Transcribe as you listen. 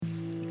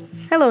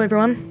Hello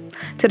everyone.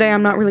 Today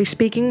I'm not really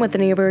speaking with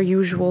any of our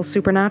usual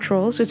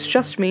supernaturals, it's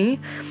just me.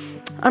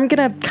 I'm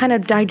gonna kind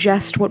of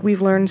digest what we've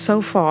learned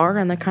so far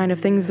and the kind of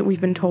things that we've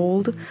been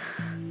told,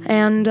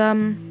 and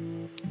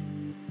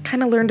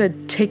kind of learn to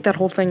take that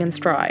whole thing in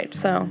stride,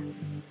 so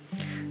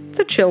it's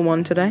a chill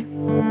one today.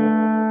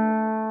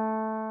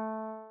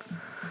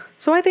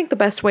 So I think the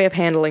best way of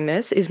handling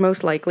this is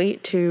most likely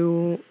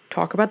to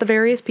talk about the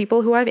various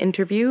people who I've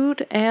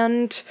interviewed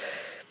and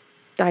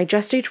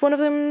digest each one of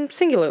them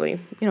singularly,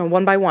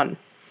 one by one.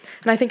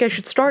 And I think I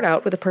should start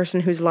out with a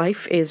person whose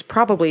life is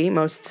probably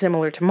most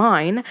similar to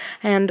mine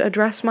and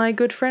address my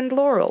good friend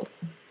Laurel.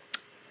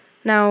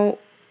 Now,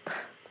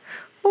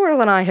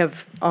 Laurel and I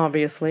have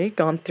obviously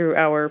gone through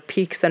our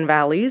peaks and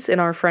valleys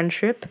in our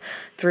friendship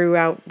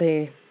throughout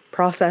the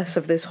process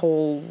of this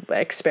whole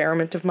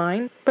experiment of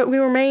mine, but we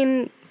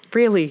remain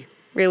really,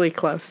 really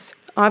close.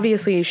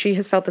 Obviously, she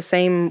has felt the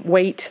same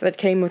weight that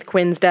came with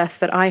Quinn's death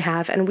that I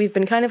have, and we've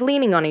been kind of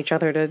leaning on each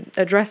other to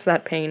address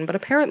that pain, but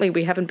apparently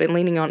we haven't been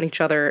leaning on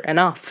each other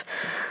enough.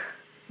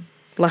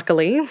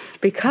 Luckily,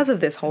 because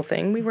of this whole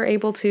thing, we were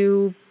able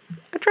to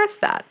address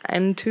that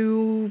and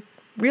to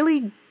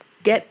really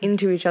get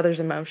into each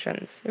other's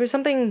emotions. It was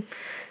something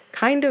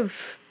kind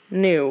of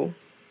new.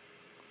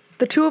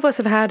 The two of us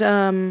have had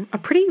a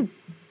pretty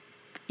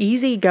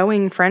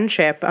easygoing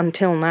friendship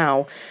until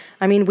now.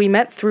 I mean, we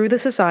met through the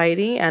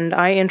society, and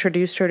I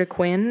introduced her to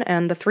Quinn,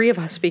 and the three of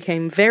us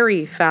became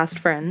very fast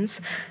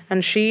friends,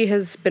 and she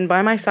has been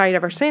by my side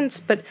ever since,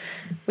 but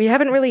we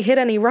haven't really hit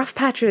any rough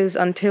patches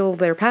until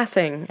their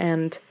passing,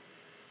 and,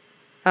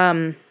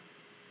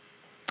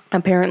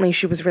 apparently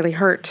she was really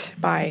hurt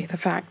by the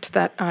fact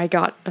that I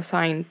got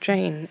assigned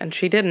Jane, and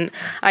she didn't.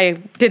 I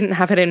didn't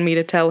have it in me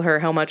to tell her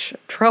how much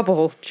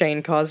trouble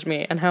Jane caused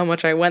me, and how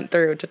much I went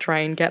through to try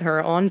and get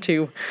her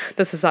onto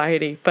the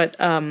society, but,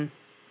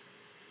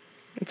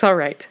 it's all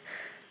right.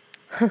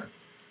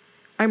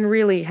 I'm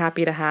really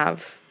happy to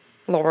have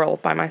Laurel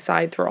by my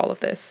side through all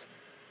of this.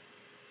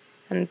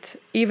 And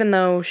even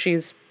though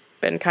she's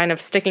been kind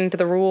of sticking to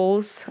the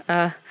rules,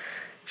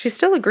 she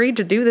still agreed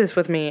to do this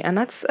with me, and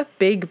that's a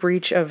big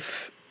breach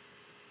of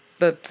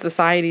the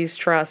society's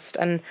trust,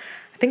 and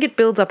I think it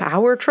builds up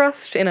our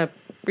trust in a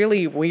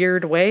really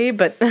weird way,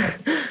 but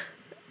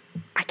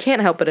I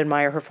can't help but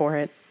admire her for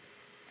it.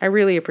 I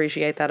really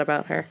appreciate that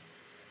about her.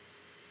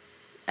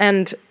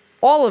 And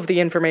all of the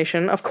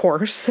information, of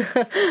course,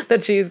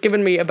 that she's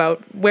given me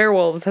about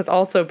werewolves has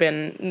also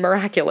been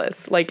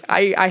miraculous. Like,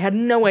 I had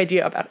no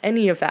idea about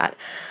any of that.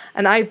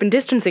 And I've been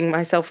distancing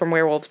myself from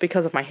werewolves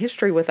because of my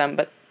history with them,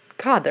 but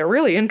God, they're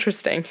really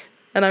interesting.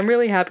 And I'm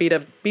really happy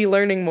to be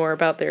learning more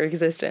about their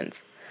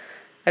existence.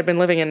 I've been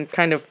living in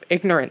kind of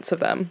ignorance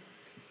of them.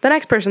 The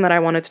next person that I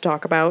wanted to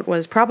talk about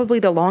was probably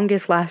the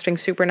longest lasting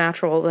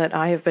supernatural that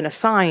I have been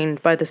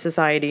assigned by the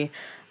society,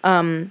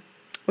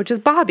 which is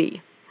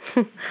Bobby.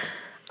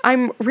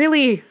 I'm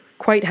really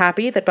quite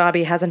happy that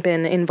Bobby hasn't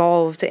been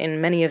involved in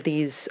many of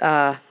these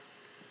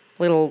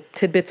little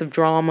tidbits of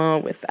drama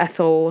with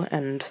Ethel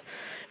and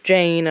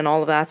Jane and all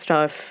of that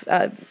stuff.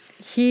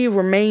 He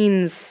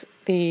remains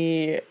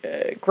the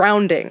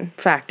grounding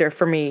factor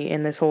for me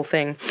in this whole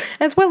thing,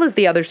 as well as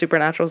the other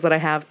supernaturals that I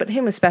have, but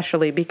him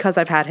especially because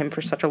I've had him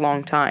for such a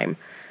long time.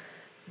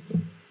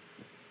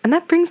 And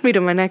that brings me to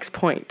my next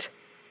point.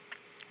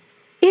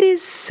 It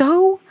is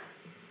so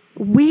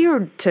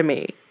weird to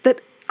me that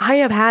I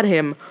have had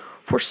him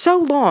for so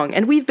long,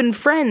 and we've been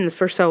friends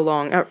for so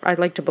long. I'd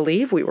like to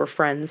believe we were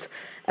friends,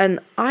 and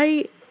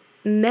I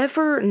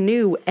never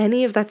knew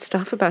any of that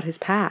stuff about his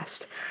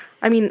past.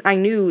 I mean, I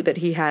knew that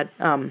he had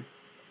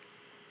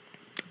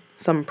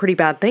some pretty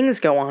bad things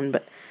go on,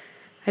 but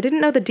I didn't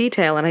know the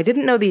detail, and I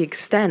didn't know the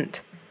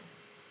extent.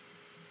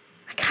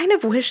 I kind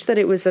of wish that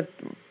it was a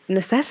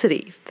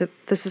necessity, that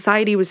the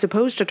society was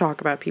supposed to talk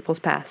about people's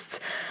pasts.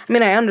 I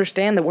mean, I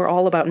understand that we're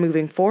all about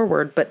moving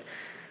forward, but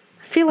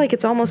I feel like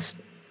it's almost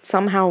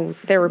somehow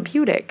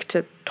therapeutic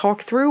to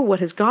talk through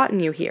what has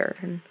gotten you here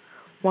and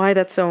why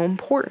that's so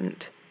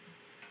important.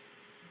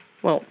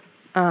 Well,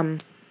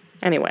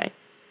 anyway,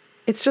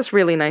 it's just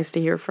really nice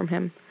to hear from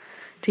him,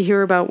 to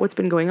hear about what's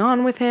been going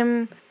on with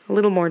him, a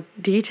little more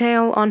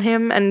detail on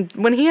him, and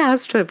when he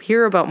asked to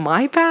hear about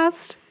my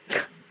past,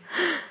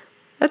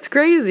 that's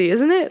crazy,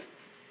 isn't it?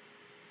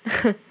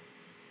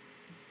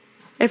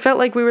 It felt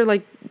like we were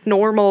like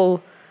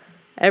normal,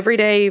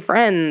 everyday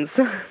friends.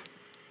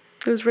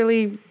 It was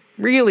really,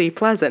 really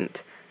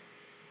pleasant.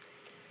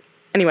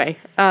 Anyway,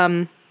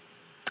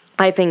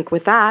 I think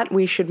with that,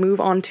 we should move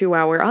on to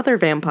our other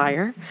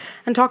vampire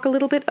and talk a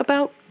little bit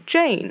about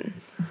Jane.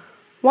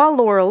 While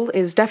Laurel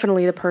is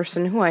definitely the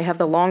person who I have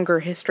the longer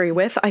history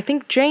with, I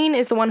think Jane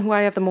is the one who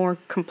I have the more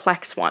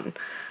complex one.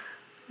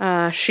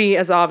 She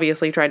has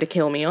obviously tried to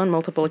kill me on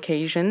multiple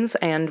occasions,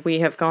 and we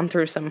have gone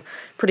through some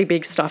pretty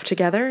big stuff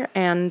together,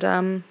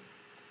 and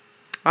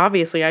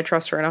obviously I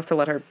trust her enough to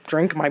let her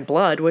drink my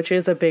blood, which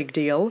is a big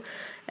deal,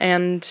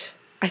 and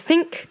I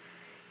think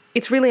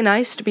it's really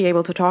nice to be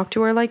able to talk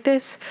to her like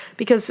this,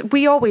 because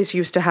we always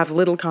used to have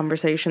little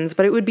conversations,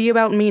 but it would be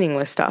about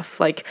meaningless stuff.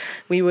 Like,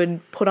 we would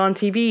put on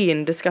TV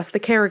and discuss the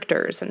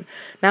characters, and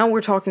now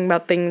we're talking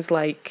about things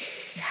like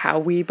how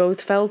we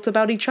both felt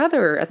about each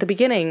other at the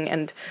beginning,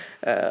 and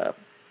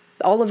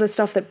all of the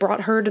stuff that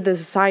brought her to the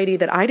society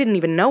that I didn't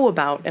even know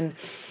about. And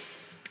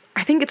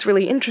I think it's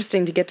really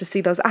interesting to get to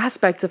see those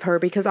aspects of her,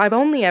 because I've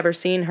only ever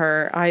seen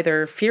her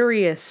either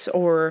furious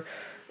or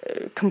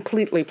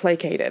completely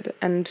placated,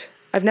 and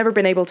I've never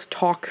been able to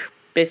talk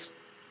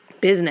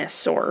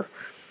business or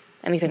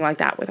anything like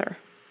that with her.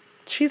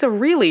 She's a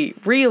really,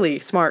 really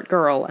smart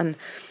girl, and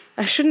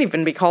I shouldn't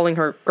even be calling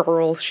her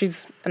girl.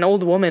 She's an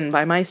old woman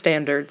by my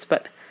standards,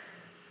 but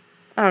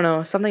I don't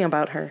know, something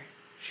about her.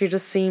 She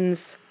just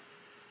seems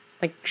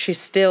like she's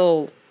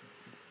still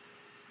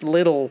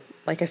little.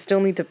 Like, I still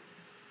need to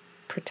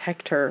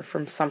protect her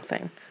from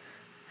something.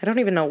 I don't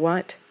even know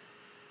what.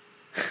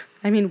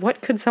 I mean,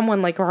 what could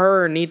someone like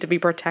her need to be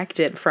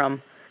protected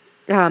from?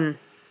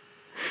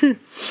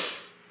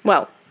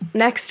 Well,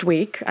 next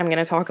week, I'm going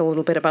to talk a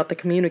little bit about the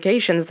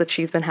communications that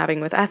she's been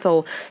having with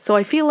Ethel, so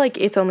I feel like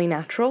it's only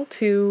natural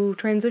to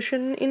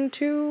transition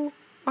into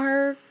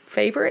our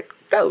favorite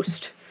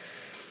ghost.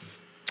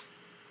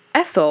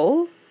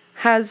 Ethel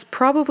has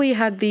probably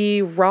had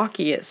the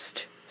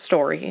rockiest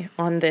story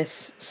on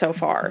this so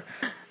far.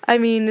 I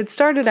mean, it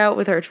started out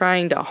with her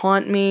trying to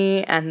haunt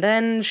me, and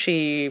then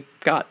she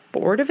got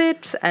bored of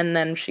it, and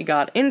then she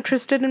got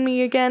interested in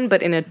me again,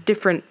 but in a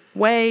different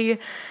way,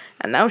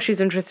 and now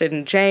she's interested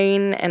in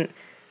Jane, and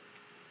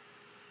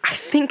I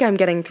think I'm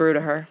getting through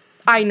to her.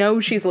 I know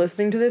she's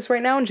listening to this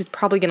right now, and she's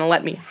probably going to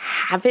let me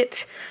have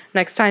it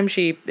next time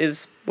she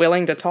is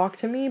willing to talk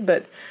to me,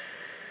 but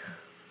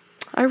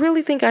I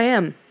really think I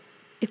am.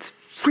 It's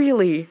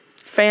really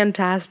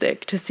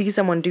fantastic to see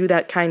someone do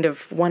that kind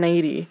of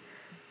 180.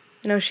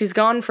 You know, she's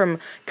gone from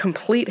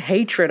complete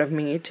hatred of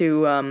me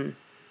to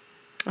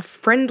a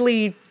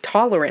friendly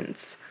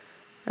tolerance.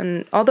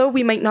 And although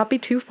we might not be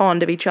too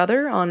fond of each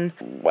other on,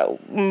 well,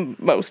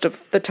 most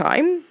of the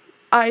time,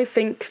 I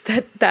think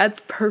that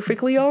that's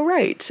perfectly all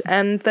right,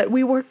 and that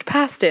we worked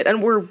past it,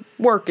 and we're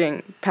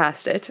working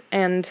past it,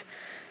 and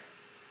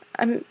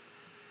I'm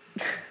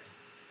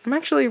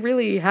actually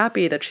really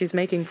happy that she's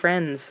making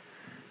friends,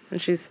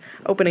 and she's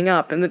opening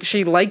up, and that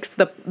she likes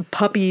the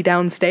puppy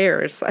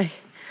downstairs. I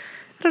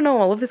don't know,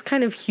 all of this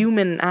kind of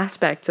human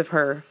aspects of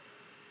her.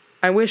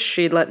 I wish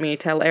she'd let me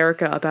tell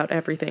Erica about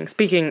everything.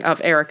 Speaking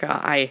of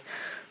Erica, I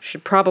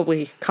should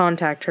probably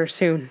contact her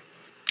soon.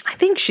 I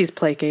think she's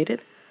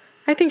placated.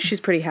 I think she's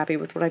pretty happy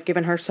with what I've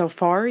given her so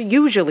far.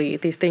 Usually,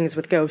 these things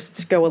with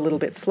ghosts go a little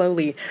bit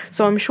slowly,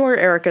 so I'm sure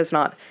Erica's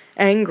not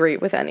angry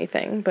with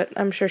anything, but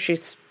I'm sure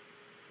she's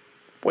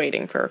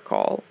waiting for a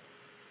call.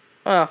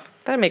 Ugh,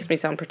 that makes me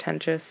sound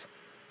pretentious.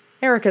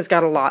 Erica's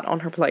got a lot on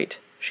her plate.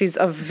 She's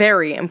a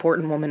very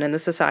important woman in the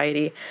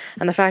society,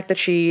 and the fact that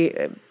she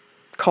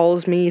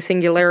calls me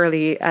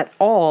singularly at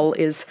all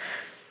is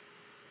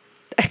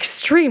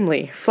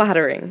extremely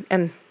flattering,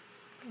 and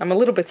I'm a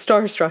little bit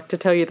starstruck, to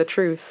tell you the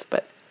truth,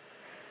 but,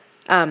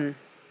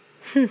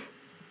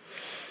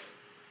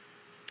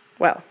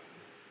 well,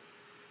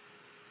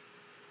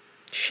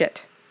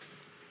 shit.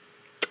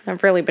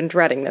 I've really been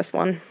dreading this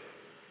one.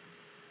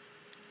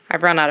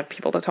 I've run out of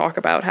people to talk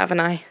about, haven't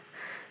I?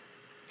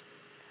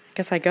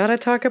 Guess I gotta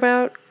talk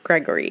about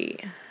Gregory.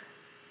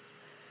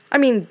 I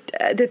mean,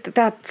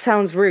 that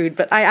sounds rude,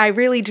 but I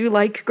really do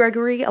like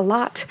Gregory a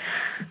lot.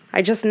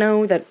 I just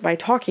know that by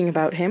talking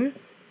about him,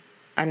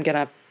 I'm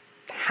gonna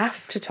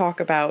have to talk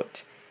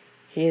about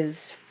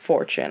his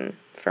fortune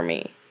for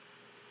me.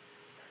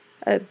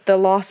 The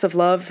loss of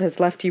love has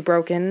left you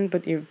broken,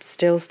 but you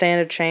still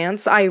stand a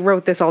chance. I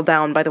wrote this all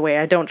down, by the way.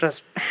 I don't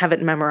just have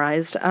it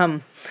memorized.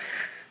 I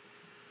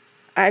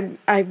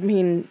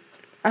mean,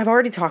 I've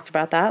already talked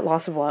about that.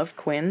 Loss of love,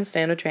 Quinn,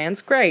 stand a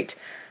chance. Great.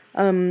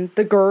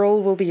 The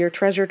girl will be your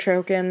treasure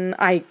token.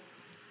 I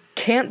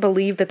can't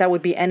believe that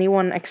would be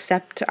anyone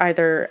except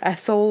either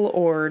Ethel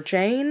or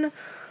Jane.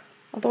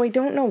 Although I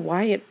don't know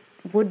why it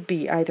would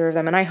be either of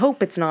them, and I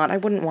hope it's not. I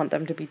wouldn't want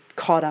them to be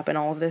caught up in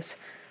all of this.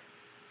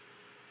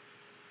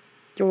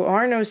 You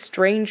are no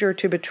stranger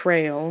to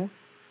betrayal.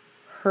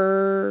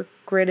 Her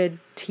gritted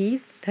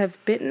teeth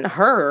have bitten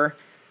her.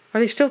 Are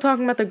they still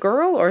talking about the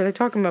girl, or are they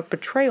talking about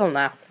betrayal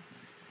now?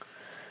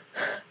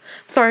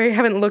 Sorry, I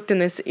haven't looked in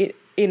this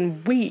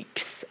in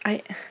weeks.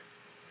 I've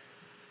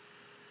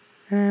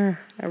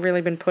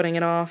really been putting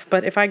it off.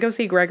 But if I go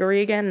see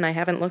Gregory again and I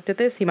haven't looked at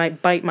this, he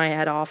might bite my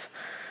head off.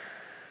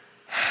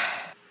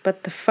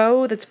 But the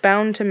foe that's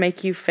bound to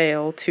make you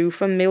fail, too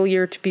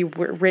familiar to be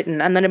written.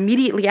 And then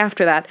immediately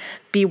after that,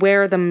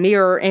 beware the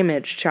mirror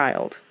image,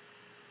 child.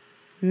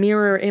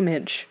 Mirror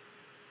image.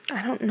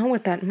 I don't know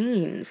what that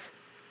means.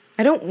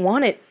 I don't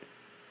want it.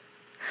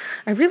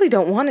 I really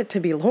don't want it to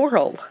be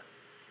Laurel.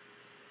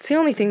 It's the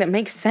only thing that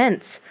makes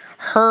sense.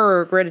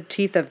 Her gritted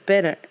teeth have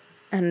bitten,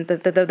 and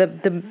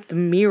the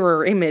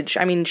mirror image.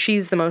 I mean,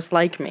 she's the most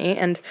like me,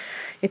 and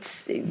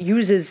it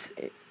uses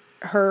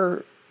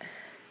her.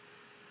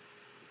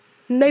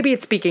 maybe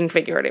it's speaking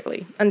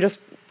figuratively and just,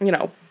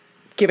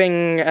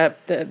 giving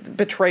the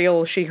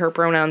betrayal, she, her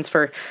pronouns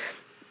for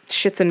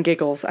shits and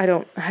giggles.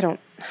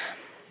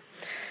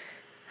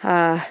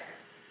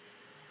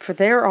 For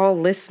they're all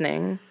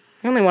listening.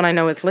 The only one I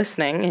know is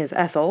listening is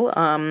Ethel.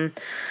 The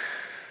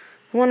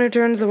one who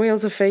turns the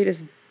wheels of fate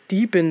is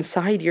deep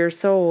inside your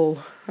soul.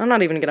 I'm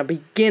not even going to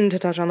begin to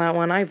touch on that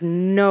one. I have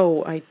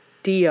no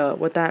idea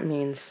what that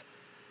means.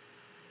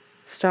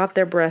 Stop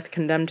their breath,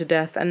 condemned to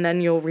death, and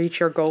then you'll reach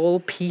your goal.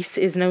 Peace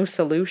is no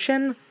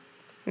solution?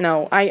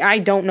 No, I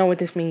don't know what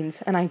this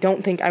means, and I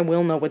don't think I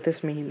will know what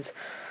this means.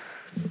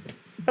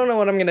 I don't know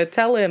what I'm going to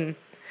tell him.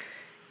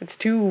 It's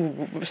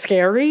too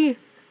scary.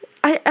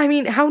 I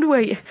mean, how do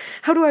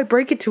I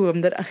break it to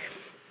him that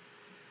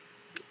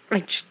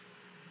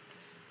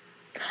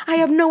I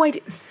have no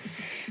idea.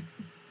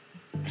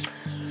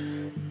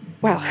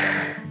 Well,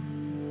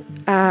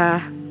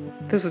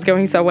 this was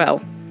going so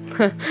well.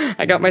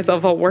 I got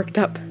myself all worked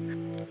up.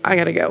 I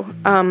gotta go.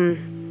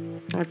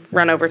 I've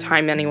run over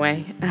time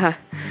anyway.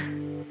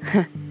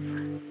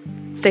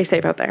 Stay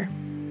safe out there.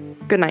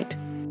 Good night.